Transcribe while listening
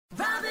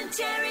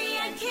Jerry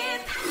and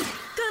Kip.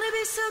 Gonna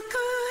be so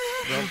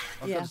good. Well,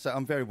 I've got to say,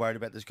 I'm very worried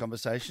about this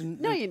conversation.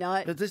 No, you're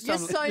not. But this You're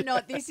time- so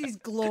not. This is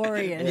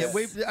glorious. Yeah,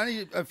 we've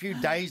only a few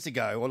days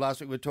ago or last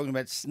week we were talking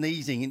about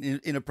sneezing in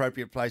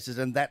inappropriate places,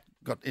 and that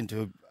got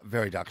into a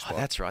very dark spot. Oh,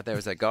 that's right. There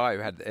was that guy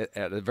who had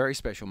at a very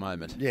special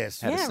moment. Yes.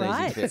 Had a Yeah, sneezing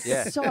right. fit.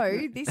 Yeah. So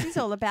this is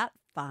all about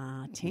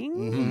farting.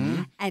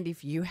 Mm-hmm. And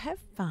if you have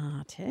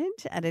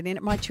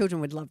farted, my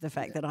children would love the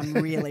fact that I'm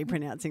really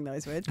pronouncing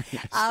those words.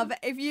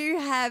 If you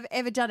have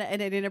ever done it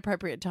at an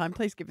inappropriate time,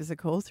 please give us a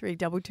call,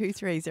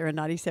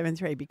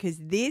 32230973, because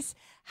this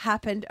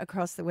happened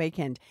across the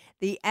weekend.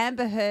 The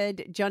Amber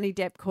Heard Johnny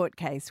Depp court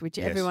case, which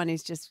Yes. everyone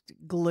is just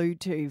glued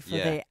to for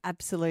Yeah. the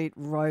absolute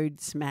road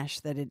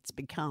smash that it's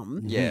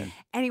become. Yeah.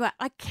 Anyway,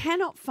 I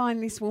cannot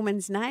find this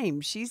woman's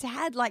name. She's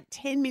had like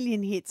 10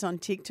 million hits on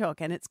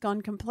TikTok and it's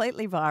gone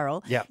completely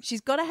viral. Yep.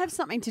 She's got to have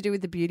something to do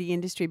with the beauty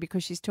industry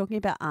because she's talking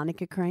about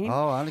arnica cream.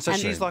 Oh, I So understand.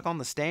 she's like on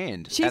the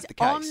stand She's at the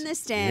case. on the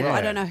stand. Yeah.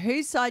 I don't know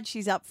whose side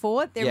she's up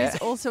for. There is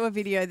Yeah. also a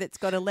video that's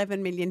got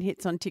 11 million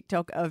hits on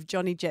TikTok of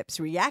Johnny Depp's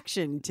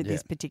reaction to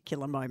this Yeah.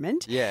 particular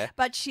moment. Yeah.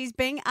 But she's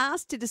being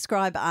asked to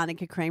describe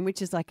arnica cream,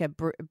 which is like a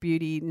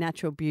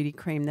natural beauty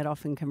cream that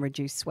often can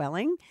reduce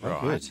swelling.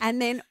 Right.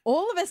 And then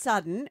all of a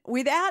sudden,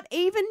 without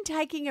even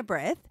taking a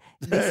breath,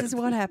 this is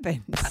what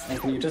happens. And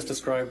can you just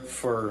describe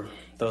for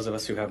those of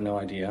us who have no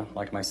idea,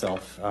 like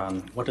myself,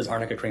 what does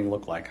arnica cream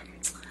look like?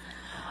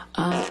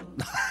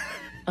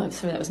 Oh,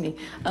 sorry, that was me.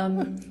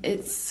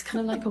 It's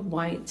kind of like a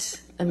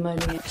white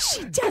ammonia.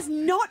 She does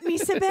not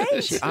miss a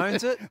beat. She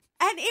owns it.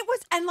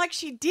 And like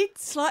she did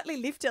slightly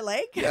lift her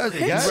leg. Yeah,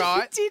 there you go.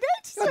 Right. She did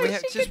it. So We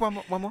have she just could-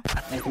 one more.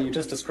 And can you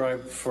just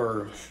describe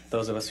for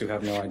those of us who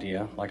have no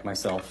idea, like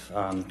myself,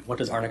 what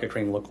does arnica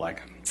cream look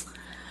like?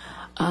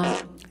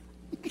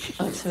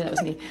 Oh, sorry, that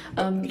was me.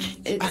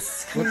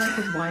 It's kind of like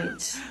a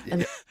white.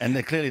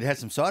 And clearly it has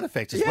some side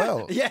effects as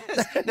well. Yes.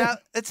 Now,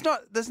 it's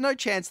not. There's no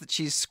chance that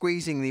she's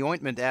squeezing the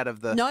ointment out of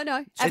the.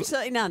 No,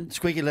 absolutely none.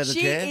 Squeaky leather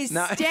She chair? is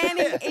No.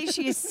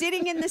 she is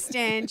sitting in the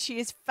stand. She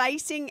is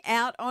facing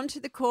out onto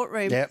the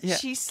courtroom. Yep. Yeah.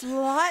 She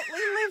slightly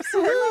lifts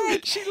her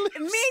leg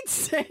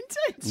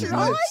mid-sentence,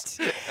 right?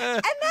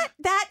 And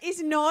that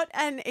is not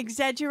an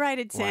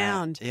exaggerated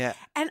sound. Yeah.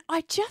 And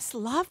I just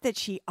love that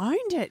she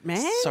owned it,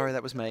 man. Sorry,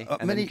 that was me.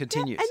 And many- then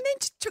continues. And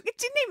then it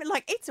didn't even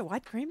like, it's a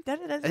white cream.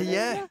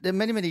 Yeah. There are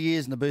many, many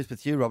years in the booth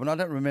with you, Robin. I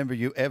don't remember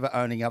you ever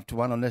owning up to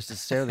one or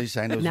necessarily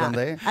saying there was No, one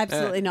there.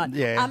 absolutely not.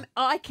 yeah.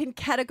 I can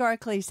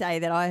categorically say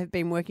that I have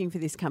been working for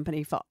this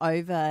company for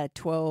over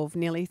 12,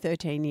 nearly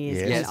 13 years,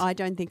 Yes. and Yes. I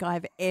don't think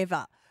I've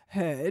ever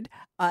heard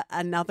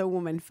another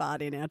woman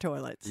fart in our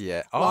toilets.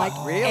 Yeah. Oh, Like,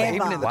 really? ever.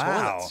 Even in the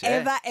Wow. toilets.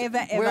 Yeah. Ever.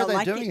 Where are they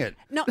like doing it?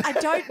 No, I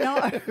don't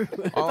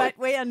know, but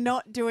we are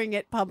not doing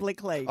it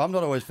publicly. I'm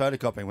not always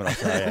photocopying when I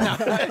say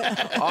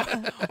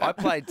it.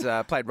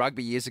 I played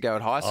rugby years ago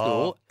at high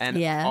school, and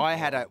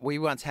Yeah. we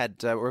once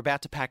had we were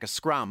about to pack a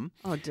scrum,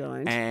 Oh,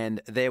 don't.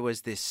 and there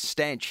was this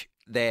stench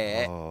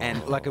there,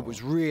 and like it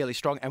was really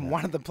strong. And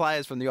one of the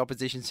players from the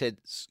opposition said,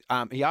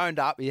 he owned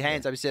up, his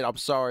hands up, he said, "I'm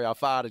sorry, I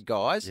farted,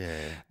 guys." Yeah.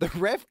 The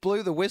ref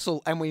blew the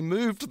whistle, and we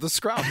moved the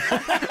scrum.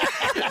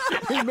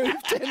 We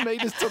moved 10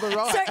 metres to the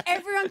right. So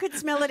everyone could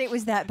smell it. It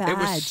was that bad. it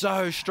was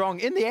so strong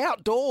in the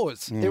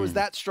outdoors. It was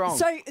that strong.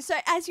 So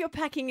as you're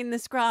packing in the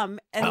scrum,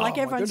 and like Oh,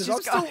 my everyone's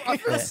goodness, just I going,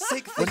 feel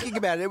sick thinking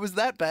about it. It was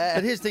that But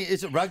bad. here's the thing,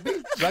 is it rugby?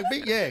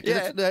 Rugby? Yeah. 'cause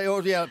Yeah. They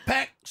always yell,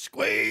 pack,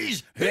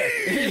 squeeze.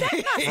 that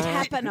must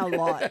happen a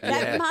lot.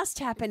 That must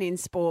happen in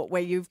sport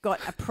where you've got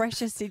a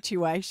pressure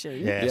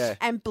situation Yes. Yeah.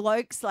 and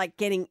blokes like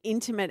getting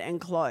intimate and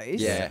close.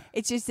 Yeah.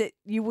 It's just that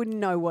you wouldn't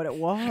know what it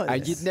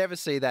was. You'd never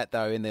see that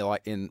though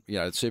in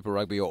Super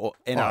Rugby or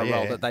NRL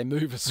yeah. that they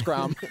move a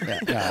scrum.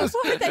 No.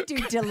 What would they do?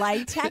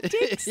 Delay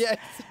tactics? yes.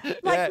 Like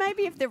Yeah.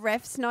 maybe if the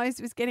ref's nose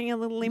was getting a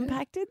little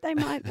impacted, they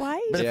might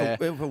wait. But Yeah.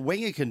 if a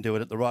winger can do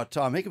it at the right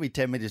time, he could be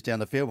 10 metres down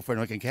the field before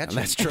anyone can catch him.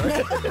 That's true.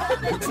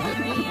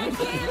 Jerry and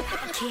Kip.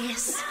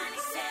 Kiss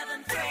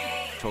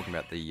 97.3. Talking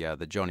about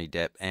the Johnny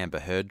Depp Amber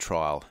Heard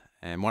trial.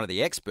 And one of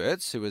the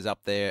experts who was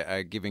up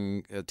there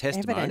giving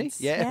testimony,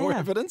 Evidence, or yeah.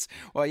 evidence.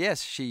 Well,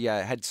 yes, she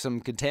had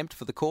some contempt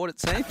for the court,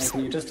 it And seems.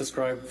 can you just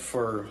describe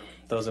for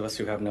those of us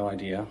who have no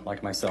idea,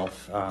 like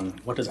myself,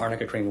 what does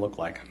arnica cream look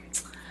like?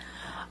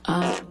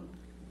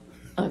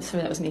 Oh,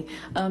 sorry, that was me.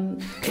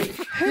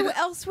 Who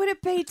else would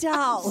it be,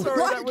 Dal? Sorry,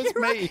 that was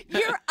me.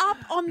 You're up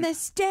on the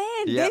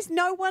stand. Yep. There's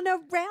no one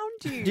around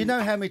you. Do you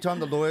know how many times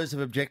the lawyers have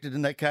objected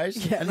in that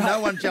case? And no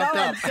one jumped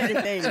no up. one said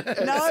a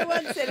thing. No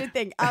one said a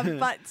thing.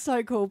 But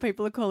so cool.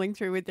 People are calling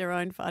through with their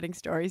own fighting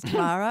stories.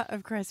 Tamara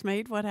of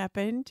Crestmead, what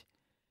happened?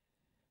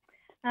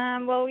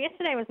 Well,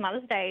 yesterday was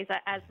Mother's Day,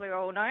 as we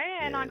all know,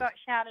 and I got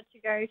shouted to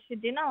go to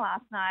dinner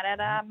last night at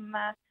a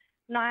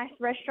nice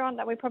restaurant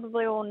that we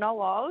probably all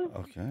know of.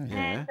 Okay.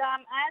 And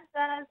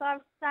as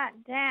I've sat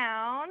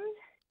down,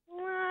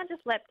 I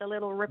just let the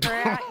little ripper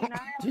out,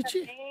 Did like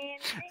you? a man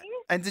thing.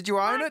 And did you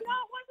own No, it? it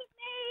wasn't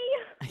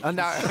me. Oh,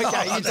 no.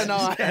 Okay, you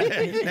deny.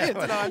 You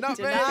deny, not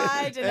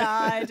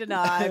me.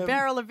 Deny.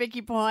 Barrel of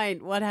Vicky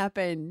Point, what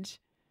happened?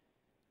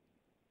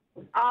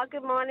 Oh,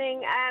 good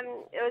morning.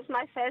 It was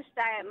my first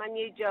day at my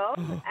new job.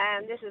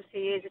 This was a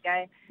few years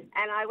ago.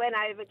 And I went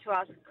over to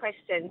ask a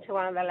question to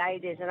one of the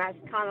ladies, and I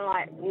kind of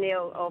like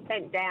kneel or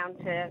bent down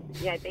to,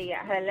 be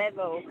at her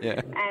level.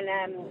 Yeah. And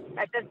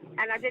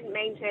I didn't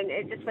mean to, and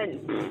it just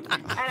went. And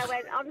I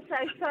went, I'm so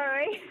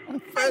sorry.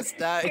 First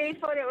day. She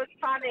thought it was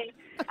funny.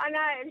 I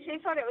know, and she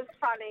thought it was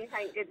funny,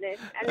 thank goodness.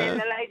 And then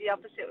the lady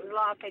opposite was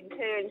laughing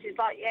too, and she's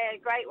like, yeah,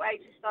 great way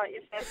to start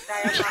your first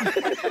day. I'm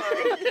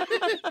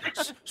like,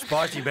 so sorry.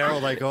 Spicy barrel,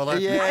 they call her.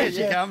 Yeah, Here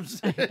she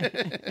comes.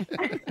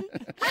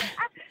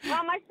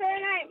 Well, my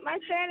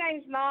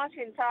surname's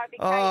Martin, so I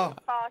became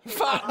Farting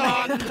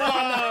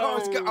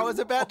Martin. I was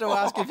about to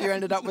ask if you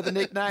ended up with a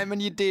nickname,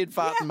 and you did,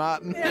 Farting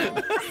Martin.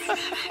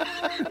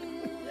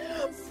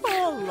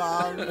 Oh,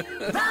 love.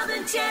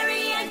 Robin,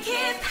 Jerry, and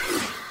Kip.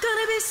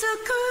 Gonna be so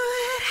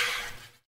good.